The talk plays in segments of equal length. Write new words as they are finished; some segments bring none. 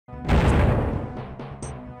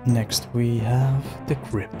Next we have the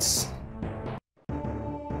Crypts.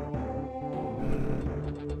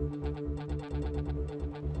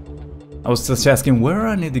 I was just asking where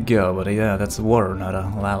I need to go, but yeah, that's water, not a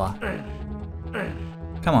lava.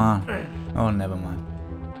 Come on. Oh, never mind.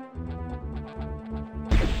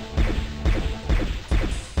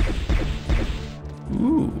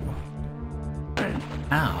 Ooh.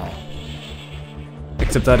 Ow.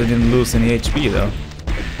 Except that I didn't lose any HP though.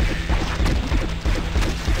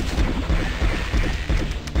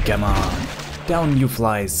 Come on. Down you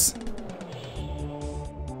flies.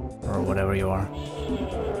 Or whatever you are.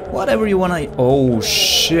 Whatever you wanna... Oh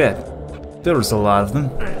shit. There's a lot of them.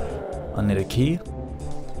 I need a key.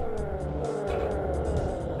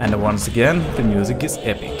 And once again, the music is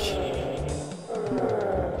epic.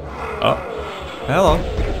 Oh. Hello.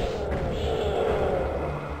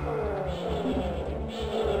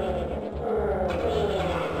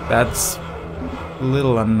 That's a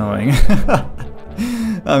little annoying.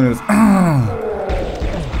 I'm just,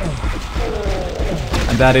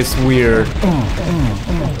 and that is weird.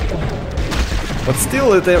 But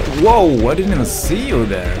still, there. Whoa! I didn't even see you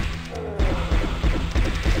there.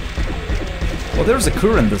 Well, there's a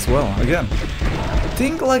current as well. Again,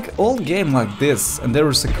 think like old game like this, and there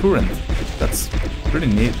is a current. That's pretty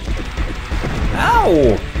neat.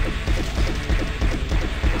 Ow!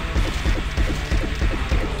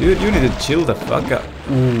 Dude, you need to chill the fuck out.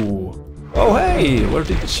 Ooh. Oh hey, where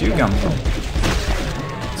did you come from?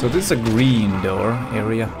 So this is a green door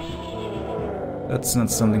area. That's not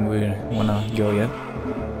something we wanna go yet.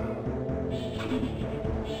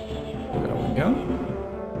 There we go.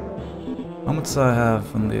 How much I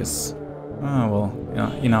have on this? Oh well,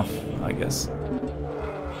 yeah, enough, I guess.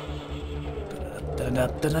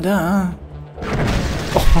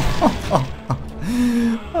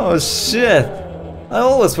 Oh shit! I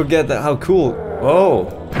always forget that how cool. Whoa!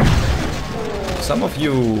 Some of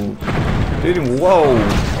you didn't. Whoa!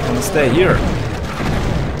 Wanna stay here?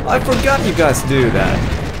 I forgot you guys do that.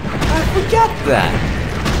 I forgot that.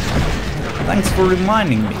 Thanks for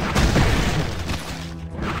reminding me.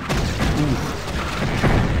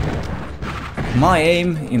 Ooh. My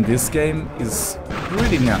aim in this game is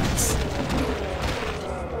pretty nice.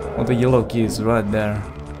 Oh, the yellow key is right there.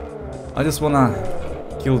 I just wanna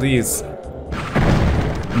kill these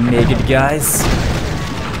naked guys.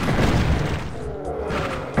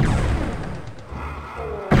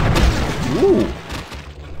 Ooh.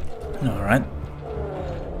 Alright.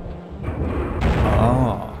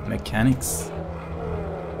 Oh, mechanics.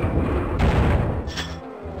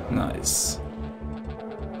 Nice.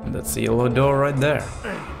 And that's the yellow door right there.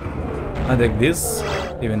 I take this.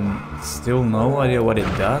 Even still no idea what it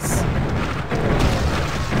does.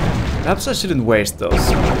 Perhaps I shouldn't waste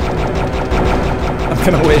those. I'm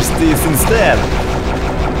gonna waste these instead.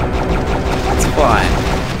 That's fine.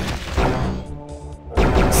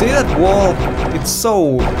 See that wall? It's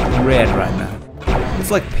so red right now. It's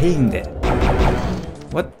like painted.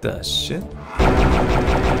 What the shit?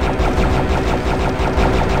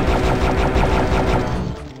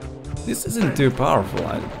 This isn't too powerful,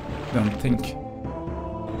 I don't think.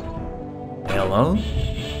 Hello?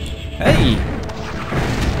 Hey!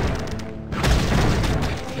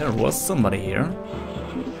 There was somebody here.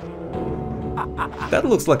 That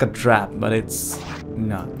looks like a trap, but it's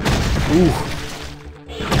not. Ooh.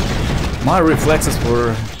 My reflexes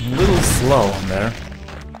were a little slow on there.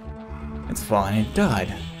 It's fine, it died.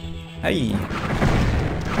 Hey!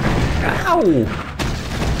 Ow!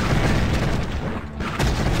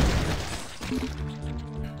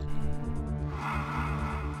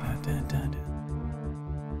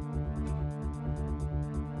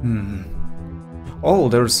 Oh,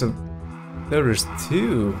 there is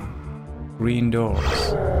two green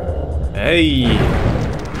doors. Hey!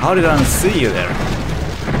 How did I see you there?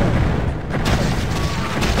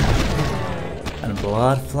 And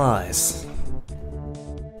blood flies.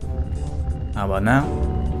 How about now?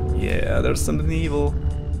 Yeah, there's something evil.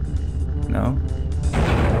 No?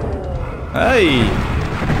 Hey!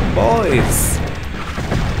 Boys!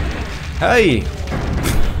 Hey!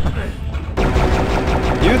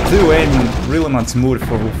 You two ain't really much mood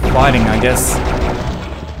for fighting, I guess.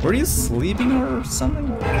 Were you sleeping or something?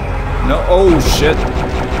 No, oh shit.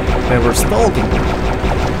 They were stalking.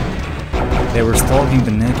 They were stalking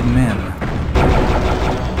the naked men.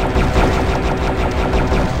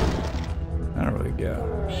 There we go.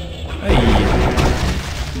 Hey.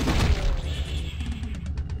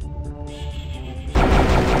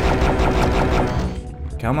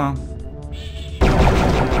 Come on.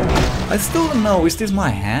 I still don't know, is this my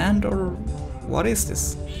hand or what is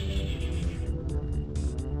this?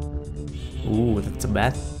 Ooh, that's a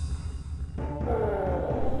bat.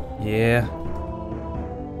 Yeah.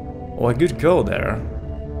 Oh, I could go there.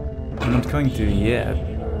 I'm not going to yet.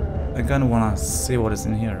 I kinda wanna see what is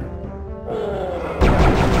in here.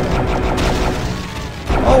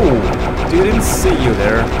 Oh! Didn't see you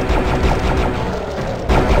there.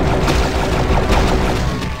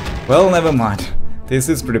 Well, never mind. This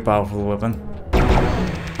is pretty powerful weapon.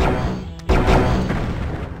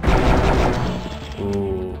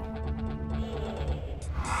 Ooh.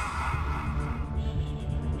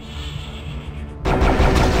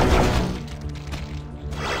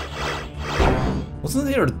 Wasn't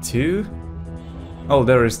there two? Oh,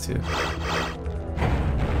 there is two.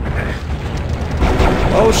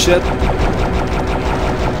 Oh shit.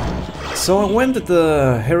 So I went to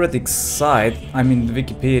the Heretic site, I mean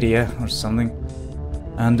Wikipedia or something,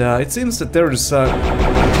 and it seems that there is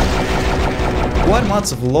quite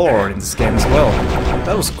much of lore in this game as well.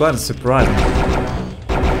 That was quite surprising.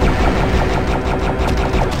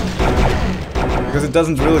 Because it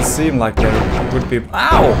doesn't really seem like there would be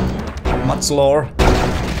much lore.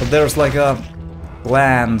 But there's like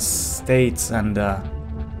lands, states, and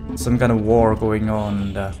some kind of war going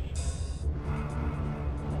on. And,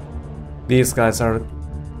 these guys are,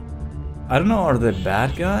 I don't know, are they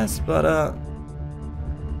bad guys? But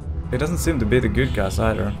it doesn't seem to be the good guys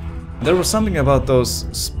either. There was something about those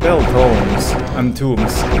spell tomes and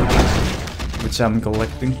tombs, which I'm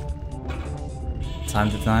collecting time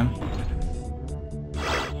to time.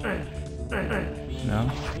 No?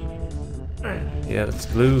 Yeah, that's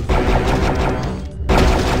blue.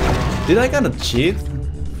 Did I kind of cheat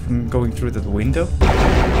from going through that window?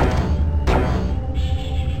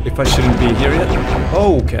 If I shouldn't be here yet?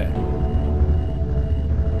 Oh, okay.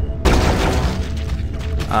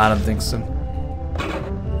 I don't think so.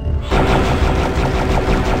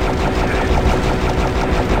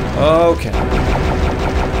 Okay.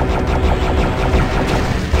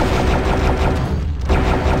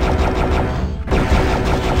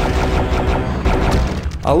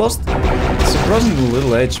 I lost surprisingly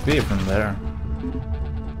little HP from there.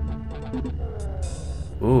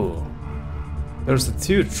 Ooh. There's the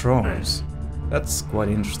two thrones. That's quite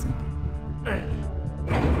interesting.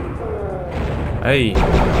 Hey.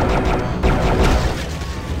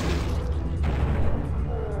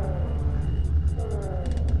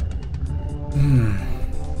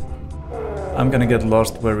 I'm gonna get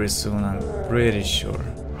lost very soon, I'm pretty sure.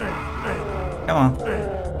 Come on.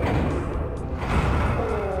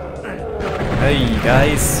 Hey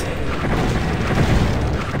guys.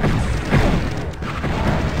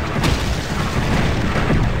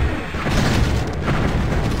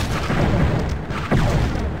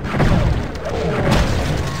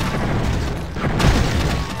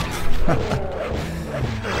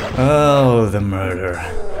 Oh, the murder.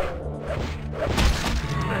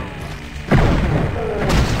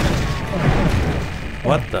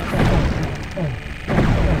 What the?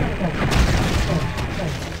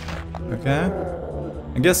 Okay.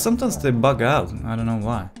 I guess sometimes they bug out. I don't know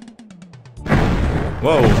why.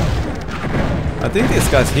 Whoa. I think these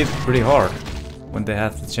guys hit pretty hard when they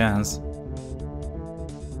have the chance.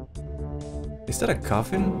 Is that a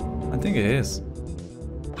coffin? I think it is.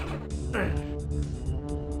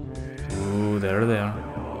 Ooh, there they are.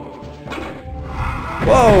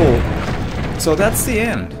 Whoa! So that's the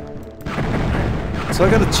end. So I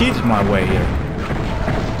gotta cheat my way here.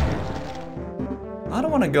 I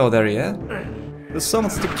don't wanna go there yet. There's so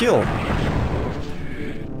much to kill.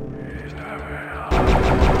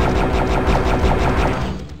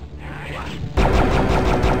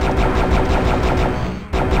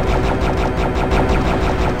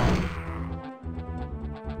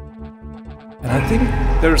 And I think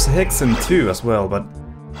there's Hexen 2 as well, but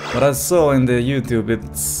what I saw in the YouTube,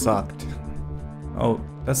 it sucked. Oh,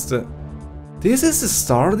 that's the... This is the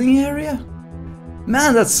starting area?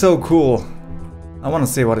 Man, that's so cool. I want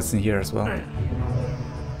to see what is in here as well.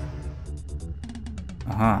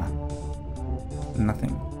 Uh-huh.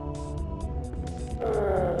 Nothing.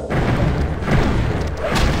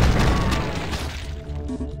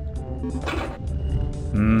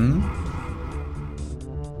 Hmm.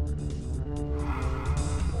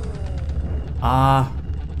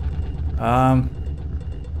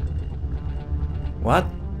 What?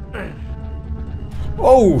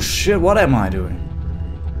 Oh shit, what am I doing?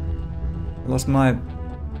 Lost my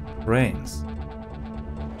brains.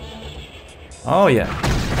 Oh yeah,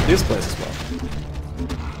 this place as well.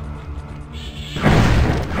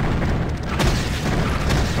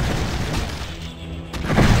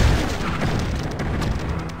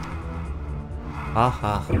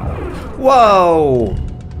 Haha. Whoa!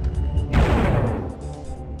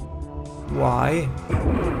 Why?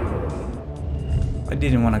 I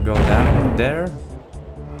didn't want to go down there.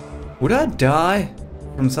 Would I die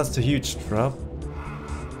from such a huge drop?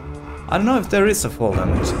 I don't know if there is a fall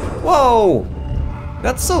damage. Whoa!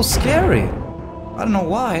 That's so scary. I don't know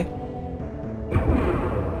why.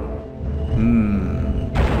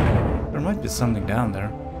 There might be something down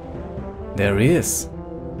there. There is.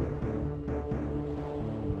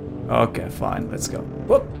 Okay, fine, let's go.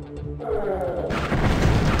 Whoop!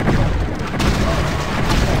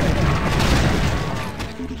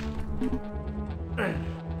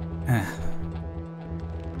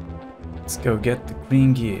 Let's go get the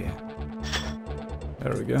green gear.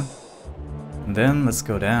 There we go. And then let's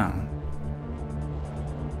go down.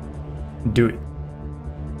 Do it.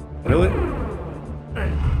 Really?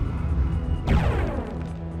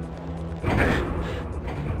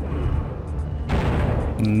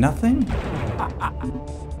 Nothing?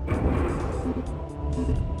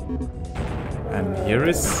 And here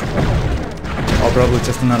is... oh, probably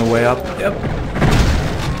just another way up. Yep.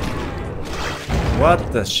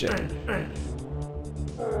 What the shit?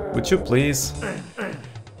 Would you please?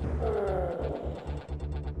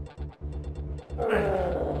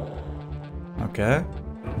 Okay.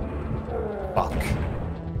 Fuck.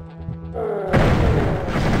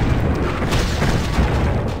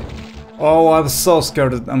 Oh, I was so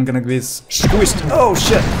scared that I'm gonna be squished. Oh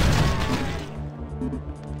shit!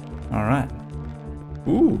 Alright.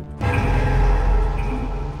 Ooh.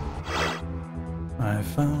 I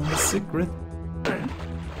found a secret.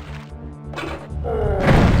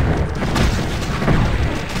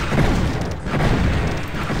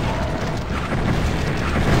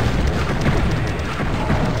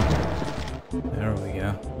 There we go.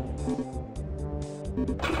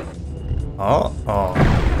 Oh, oh.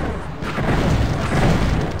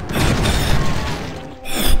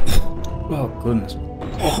 Oh goodness.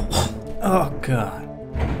 Oh god.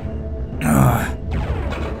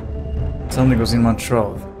 Something was in my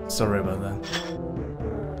throat. Sorry about that.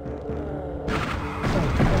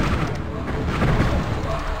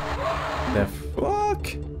 The fuck?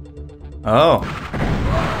 Oh.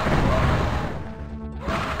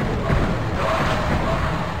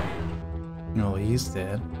 No, he's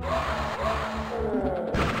dead.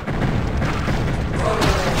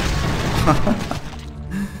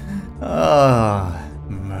 Ah,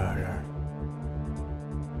 murder.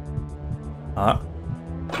 Ah.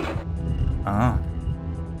 Ah.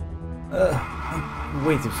 I'm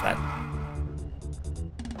way too fat.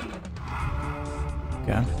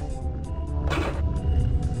 Okay.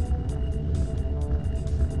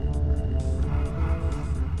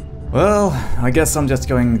 Well, I guess I'm just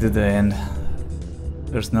going to the end.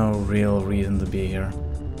 There's no real reason to be here.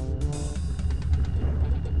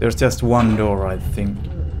 There's just one door, I think.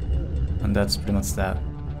 And that's pretty much that.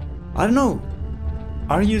 I don't know.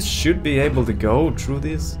 You should be able to go through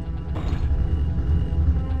this?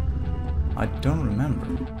 I don't remember.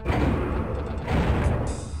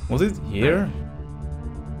 Was it here?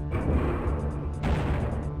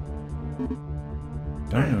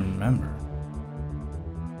 Don't even remember.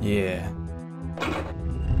 Yeah.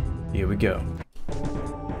 Here we go.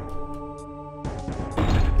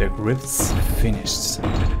 The Crypts finished.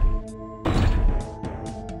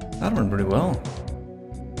 That went pretty well.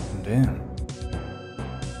 Damn.